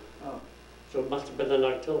blown off. Oh. So it must have been an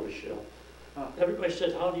artillery shell. Oh. Everybody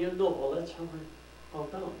said, how do you know? Well, that's how I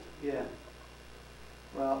found out. Yeah.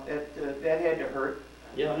 Well, that had to hurt.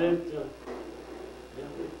 Yeah,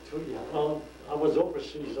 well, I was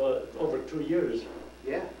overseas over 2 years.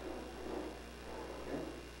 Yeah.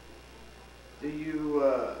 Do you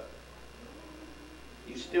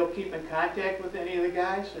still keep in contact with any of the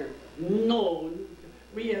guys, or? No,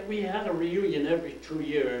 we had a reunion every 2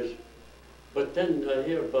 years, but then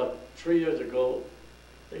here about 3 years ago,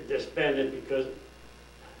 they disbanded because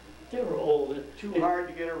they were old. Too hard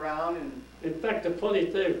to get around, and. In fact, the funny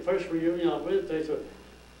thing, first reunion I went, they said,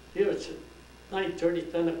 here it's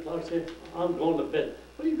 9:30, 10 o'clock, say, I'm going to bed.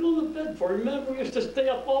 What are you going to bed for? Remember, we used to stay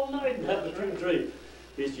up all night and have a few drinks.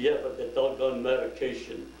 He said, yeah, but the doggone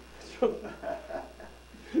medication.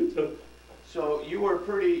 So you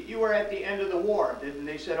were at the end of the war, and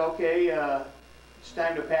they said, okay, it's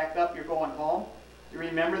time to pack up, you're going home. Do you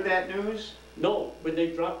remember that news? No, when they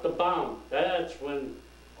dropped the bomb, that's when...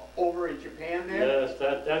 Over in Japan there? Yes,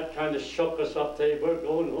 that kind of shook us up there. We're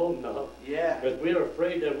going home now. Yeah. Because we were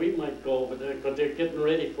afraid that we might go over there because they're getting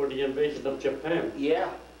ready for the invasion of Japan. Yeah.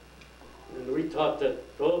 And we thought that,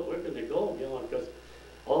 oh, we're going to go, you know, because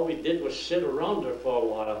all we did was sit around there for a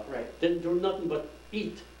while. Right. Didn't do nothing but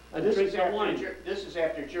eat and drink the wine. This is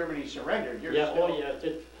after Germany surrendered. You're yeah, still... oh yeah.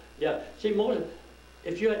 Yeah. See,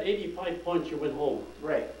 if you had 85 points, you went home.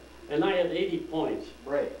 Right. And I had 80 points.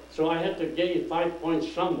 Right. So I had to gain 5 points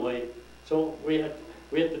some way. So we had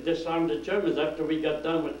to disarm the Germans. After we got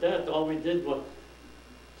done with that, all we did was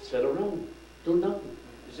sit around, do nothing.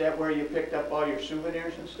 Is that where you picked up all your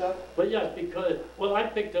souvenirs and stuff? But yes, because, well, I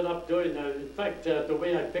picked it up during, in fact, the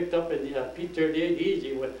way I picked up in the P-38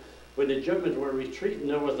 Easy, when the Germans were retreating,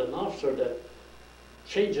 there was an officer that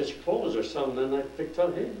changed his clothes or something, and I picked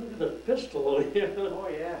up, hey, look at the pistol over here. Oh,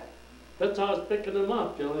 yeah. That's how I was picking them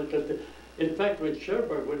up, you know, because in fact, when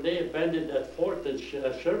they abandoned that fort in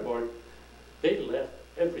Cherbourg, they left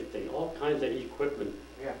everything, all kinds of equipment.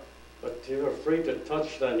 Yeah. But they were afraid to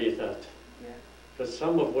touch any of that. Yeah. Because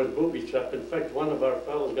some of it was booby trapped. In fact, one of our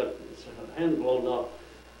fellows got his hand blown off,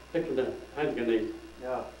 picking a hand grenade.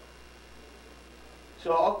 Yeah.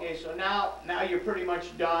 So, okay, so now you're pretty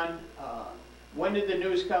much done. When did the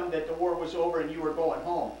news come that the war was over and you were going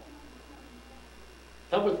home?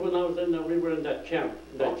 That was when we were in that camp,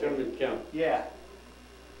 that German camp. Yeah.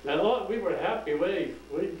 Now, we were happy. We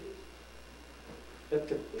had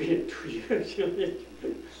to be in 2 years.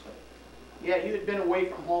 Yeah, you had been away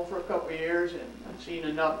from home for a couple of years and seen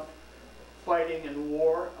enough fighting and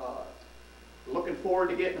war. Looking forward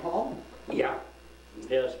to getting home? Yeah.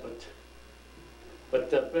 Yes, but But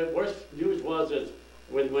the worst news was is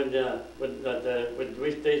when they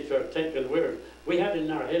started taking, we had in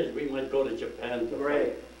our heads we might go to Japan to Right.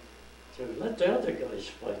 fight. So let the other guys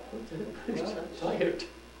fight. I'm tired.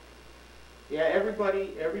 Yeah,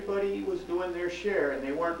 everybody was doing their share, and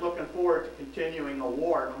they weren't looking forward to continuing a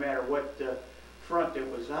war, no matter what front it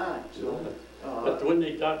was on. So, But when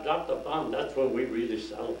they dropped the bomb, that's when we really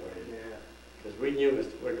celebrated. yeah. Because we knew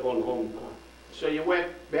we're going home now. So you went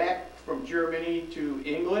back from Germany to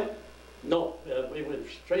England? No, we went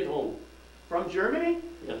straight home. From Germany?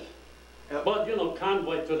 Yes. But, you know,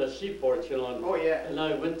 convoy to the seaports, you know. Oh, yeah. And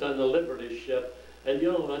I went on the Liberty ship. And,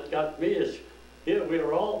 you know, what got me is, here we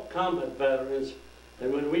were all combat veterans.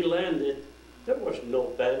 And when we landed, there was no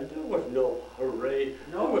band, there was no hooray.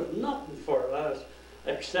 No. There was nothing for us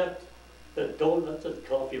except the donuts and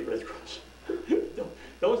coffee Red Cross.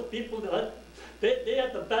 Those people, they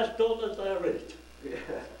had the best donuts I ever ate. Yeah.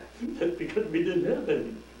 Because we didn't have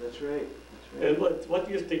any. That's right. And what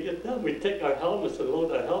used to get done, we'd take our helmets and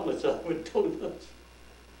load our helmets up with donuts.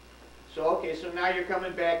 So, okay, so now you're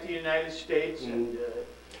coming back to the United States, and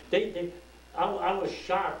I was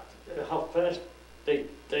shocked how fast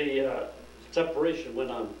separation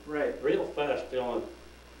went on. right. Real fast, you know.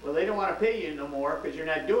 Well, they don't want to pay you no more because you're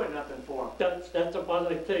not doing nothing for them. That's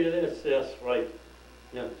about, I tell you this, yes, right.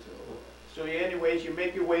 Yeah. So, anyways, you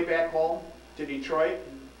make your way back home to Detroit.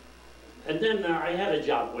 And then I had a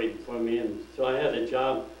job waiting for me, and so I had a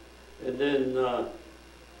job, and then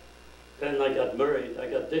I got married. I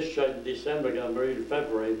got discharged in December, got married in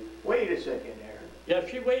February. Wait a second there. Yeah,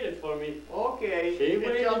 she waited for me. Okay, She you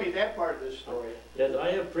didn't tell waited. me that part of the story. Yes, I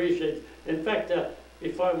appreciate. In fact,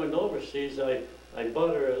 before I went overseas, I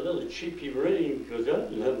bought her a little cheapy ring because I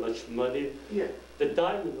didn't have much money. Yeah. The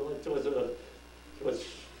diamond was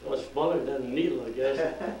smaller than a needle, I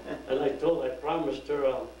guess. And I promised her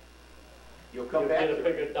You'll come you'll back get a to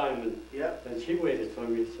bigger diamond. Yep. And she waited for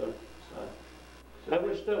me, so I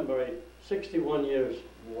was still married, 61 years.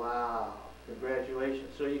 Wow. Congratulations.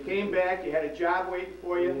 So you came back, you had a job waiting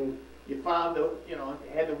for you. Mhm. You found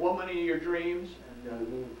had the woman in your dreams. And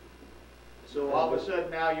Mhm. so all of a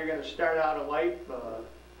sudden now you're going to start out a life.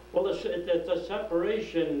 Well, the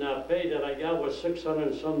separation pay that I got was $600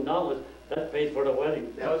 and some dollars. That paid for the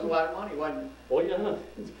wedding. That was a lot of money, wasn't it? Oh yeah,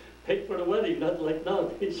 paid for the wedding, not like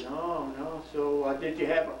nowadays. No. So did you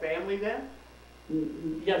have a family then?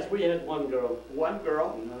 Yes, we had one girl. One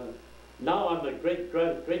girl Now I'm a great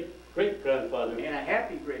grandfather. and a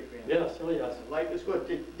happy great-grandson. Yes, oh yes. Life is good.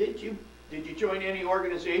 Did you join any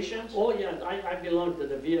organizations? Oh yes, I belong to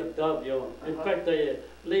the VFW. In fact,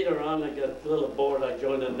 later on I got a little bored. I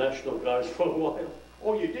joined the National Guards for a while.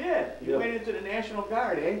 Oh, you did? You Yeah. went into the National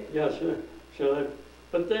Guard, eh? Yes, so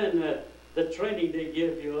but then the training they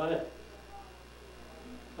give you, I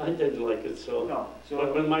didn't like it so. No. So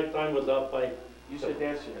But when my time was up, you said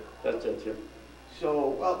that's it. that's it. Yeah. So,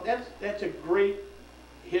 well, that's a great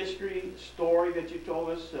history story that you told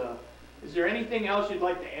us. Is there anything else you'd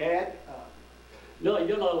like to add? No,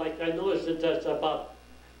 you know, like I noticed that that's about,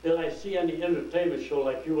 did I see any entertainment show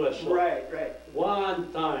like USO? Right.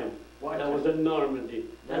 One time. That was in Normandy.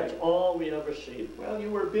 That's Right. all we ever seen. Well, you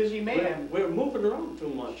were a busy man. We're moving around too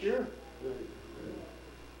much. Sure.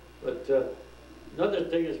 But another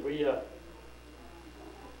thing is we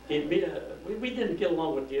didn't get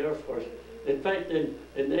along with the Air Force. In fact, in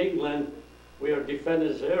England, we were defending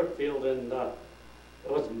this airfield and it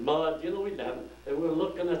was mud, you know, and we were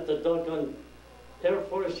looking at the doggone Air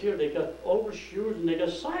Force here. They got overshoes and they got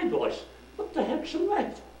sideways. What the heck's the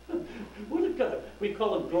matter? We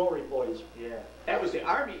call them glory boys. Yeah. That was the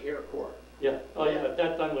Army Air Corps. Yeah. Oh yeah. At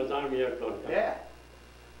that time was Army Air Corps. Yeah.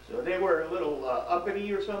 So they were a little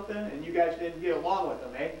uppity or something, and you guys didn't get along with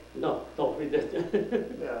them, eh? No, we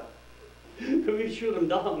didn't. Yeah. We shoot them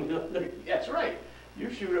down. You know? That's right.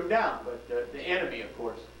 You shoot them down, but the enemy, of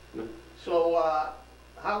course. No. So,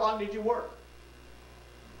 how long did you work?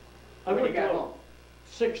 I When went you got to home?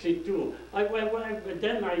 62.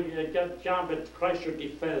 Then I got a job at Chrysler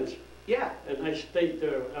Defense, Yeah. and I stayed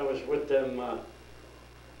there. I was with them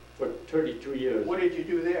for 32 years. What did you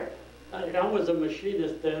do there? I was a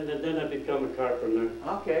machinist then, and then I became a carpenter.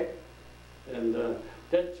 Okay. And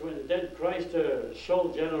that's when then Chrysler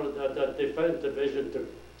sold the Defense Division to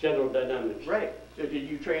General Dynamics. Right. So did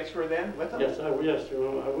you transfer then with them? Yes, I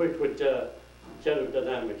worked with General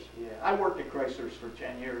Dynamics. Yeah. I worked at Chrysler's for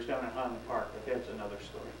 10 years down in Highland Park, but that's another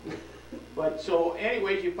story. But so,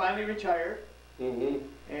 anyways, you finally retired, Mm-hmm.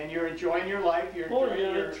 and you're enjoying your life. You're Oh enjoying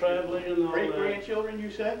yeah, your traveling and all that. great-grandchildren, you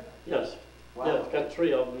said? Yes. Wow. Yes, got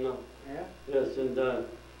 3 of them now. Yeah. Yes, and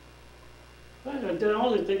the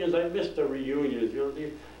only thing is I missed the reunions. You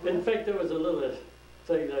know, in fact, there was a little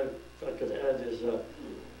thing I could add is,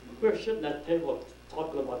 we were sitting at the table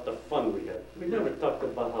talking about the fun we had. We never talked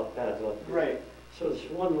about how bad it was. Right. So this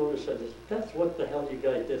one woman said, "That's what the hell you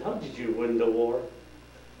guys did. How did you win the war?"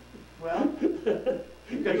 Well,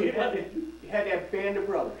 because you had that band of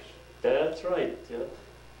brothers. That's right. Yeah.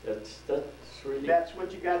 That's really. That's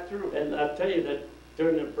what you got through. And I tell you that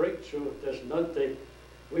during the breakthrough, there's nothing.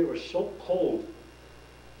 We were so cold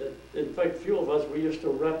that, in fact, few of us, we used to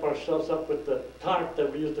wrap ourselves up with the tarp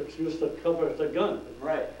that we used to cover the gun.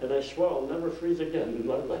 Right. And I swear I'll never freeze again in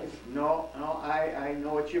my life. No, I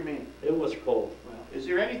know what you mean. It was cold. Well, is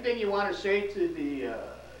there anything you want to say to the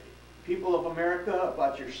people of America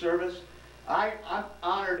about your service? I'm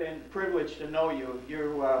honored and privileged to know you.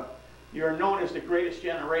 You're known as the greatest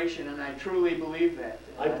generation, and I truly believe that.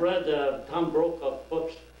 I've read Tom Brokaw's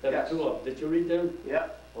books. There Yes. are two of them. Did you read them?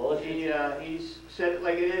 Yep. Oh, He's said it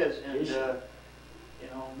like it is, and you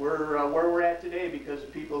know, we're where we're at today because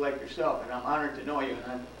of people like yourself, and I'm honored to know you,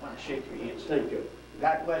 and I want to shake your hands. Thank you.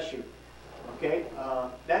 God bless you. Okay,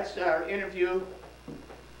 that's our interview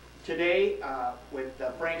today with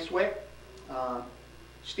Frank Cwik.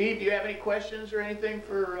 Steve, do you have any questions or anything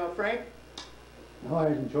for Frank? No, I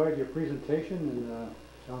enjoyed your presentation, and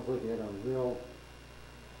sounds like you had a real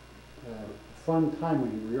fun time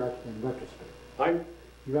when you were in retrospect. Pardon?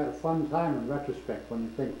 You had a fun time in retrospect when you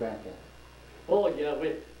think back at it. Oh yeah,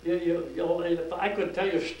 you know, if I could tell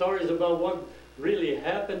you stories about what really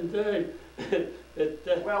happened.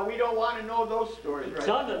 Well, we don't want to know those stories, right?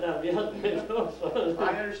 Some of them, yeah.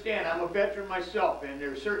 I understand. I'm a veteran myself, and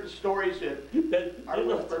there are certain stories that are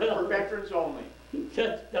for veterans only.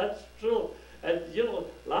 That's true. And you know,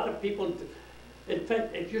 a lot of people, in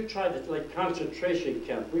fact, if you try to, like, concentration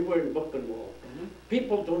camp, we were in Buchenwald.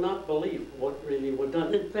 People do not believe what really was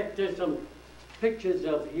done. In fact, there's some pictures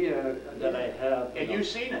of here that I have. And you've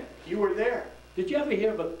seen it. You were there. Did you ever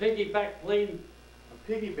hear of a piggyback plane? A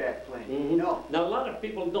piggyback plane. Mm-hmm. No. Now, a lot of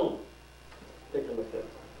people don't. Take a look at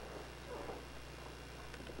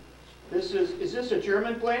it. Is this a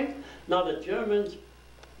German plane? Now, the Germans,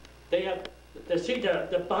 they have, see,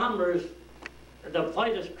 the bombers, the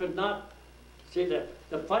fighters could not, see,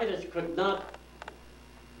 the fighters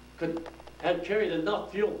had carried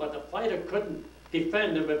enough fuel, but the fighter couldn't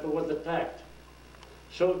defend them if it was attacked.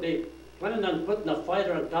 So they planned on putting a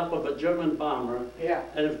fighter on top of a German bomber. Yeah.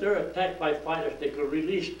 And if they're attacked by fighters, they could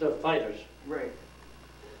release the fighters. Right.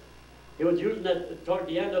 He was using it toward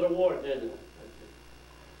the end of the war then.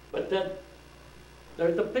 But then,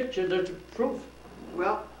 there's a picture, there's proof.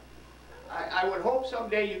 Well, I would hope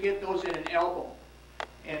someday you get those in an album.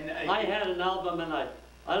 And I had an album, and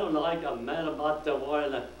I don't know, I got mad about the war,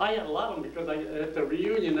 and I had a lot of them because at the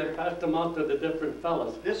reunion I passed them out to the different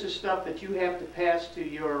fellas. This is stuff that you have to pass to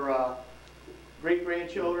your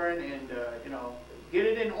great-grandchildren, and you know, get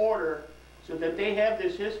it in order so that they have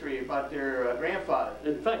this history about their grandfather.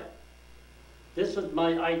 In fact, this is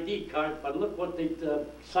my ID card, but look what they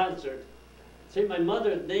censored. See, my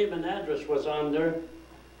mother's name and address was on there,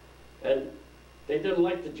 and they didn't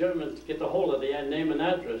like the Germans to get a hold of the name and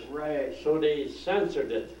address. Right. So they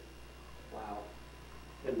censored it. Wow.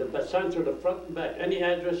 And they censored the front and back, any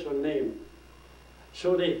address or name.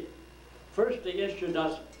 So they issued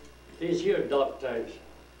us these here dog tags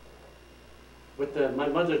with my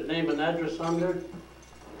mother's name and address on there.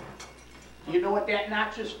 Do you know what that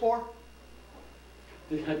notch is for?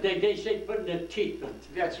 They say put in their teeth.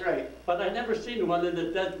 That's right. But I never seen one in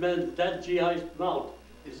the dead GI's mouth.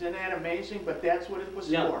 Isn't that amazing? But that's what it was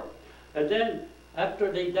Yeah. for. And then,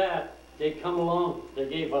 after they died, they come along, they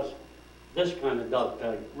gave us this kind of dog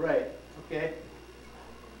tag. Right. Okay.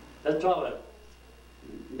 That's all it.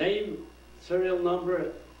 Name, serial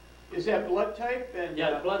number. Is that blood type? And,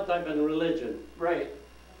 Yeah, blood type and religion. Right.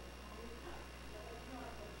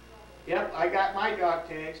 Yep, I got my dog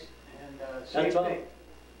tags, and same That's all. thing.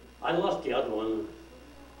 I lost the other one.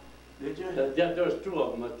 Did you? Yeah, there was two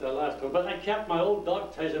of them at the last one. But I kept my old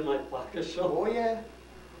dog tags in my pocket, so. Oh yeah.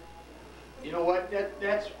 You know what?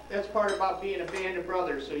 That's part about being a band of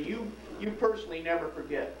brothers. So you personally never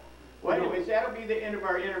forget. Well, No. anyways, that'll be the end of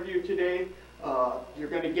our interview today. You're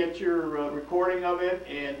going to get your recording of it,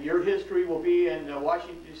 and your history will be in the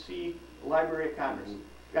Washington D.C. Library of Congress.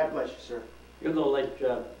 God bless you, sir. You know, like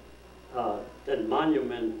that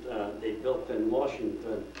monument they built in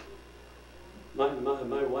Washington. My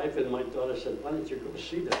wife and my daughter said, "Why don't you go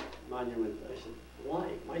see that monument?" I said, "Why?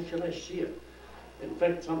 Why should I see it?" In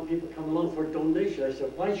fact, some people come along for a donation. I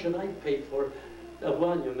said, "Why should I pay for a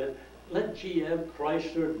monument? let GM,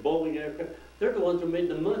 Chrysler, Boeing aircraft, they're the ones who made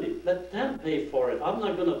the money. Let them pay for it. I'm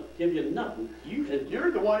not gonna give you nothing.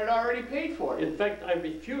 You're the one that already paid for it. In fact, I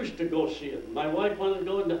refused to go see it. My wife wanted to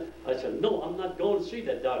go, and I said, no, I'm not going to see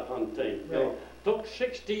that doggone thing. You know, took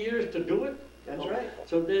 60 years to do it. That's right.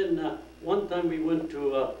 So then, one time we went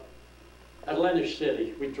to Atlantic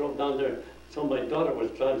City. We drove down there. So my daughter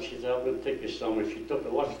was driving. She said, I'm going to take you somewhere. She took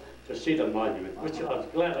us to see the monument, which I was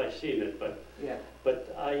glad I seen it.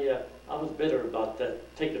 But I was bitter about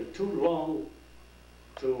that. Taking too long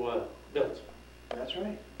to build. That's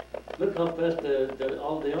right. Look how fast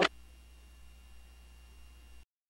all the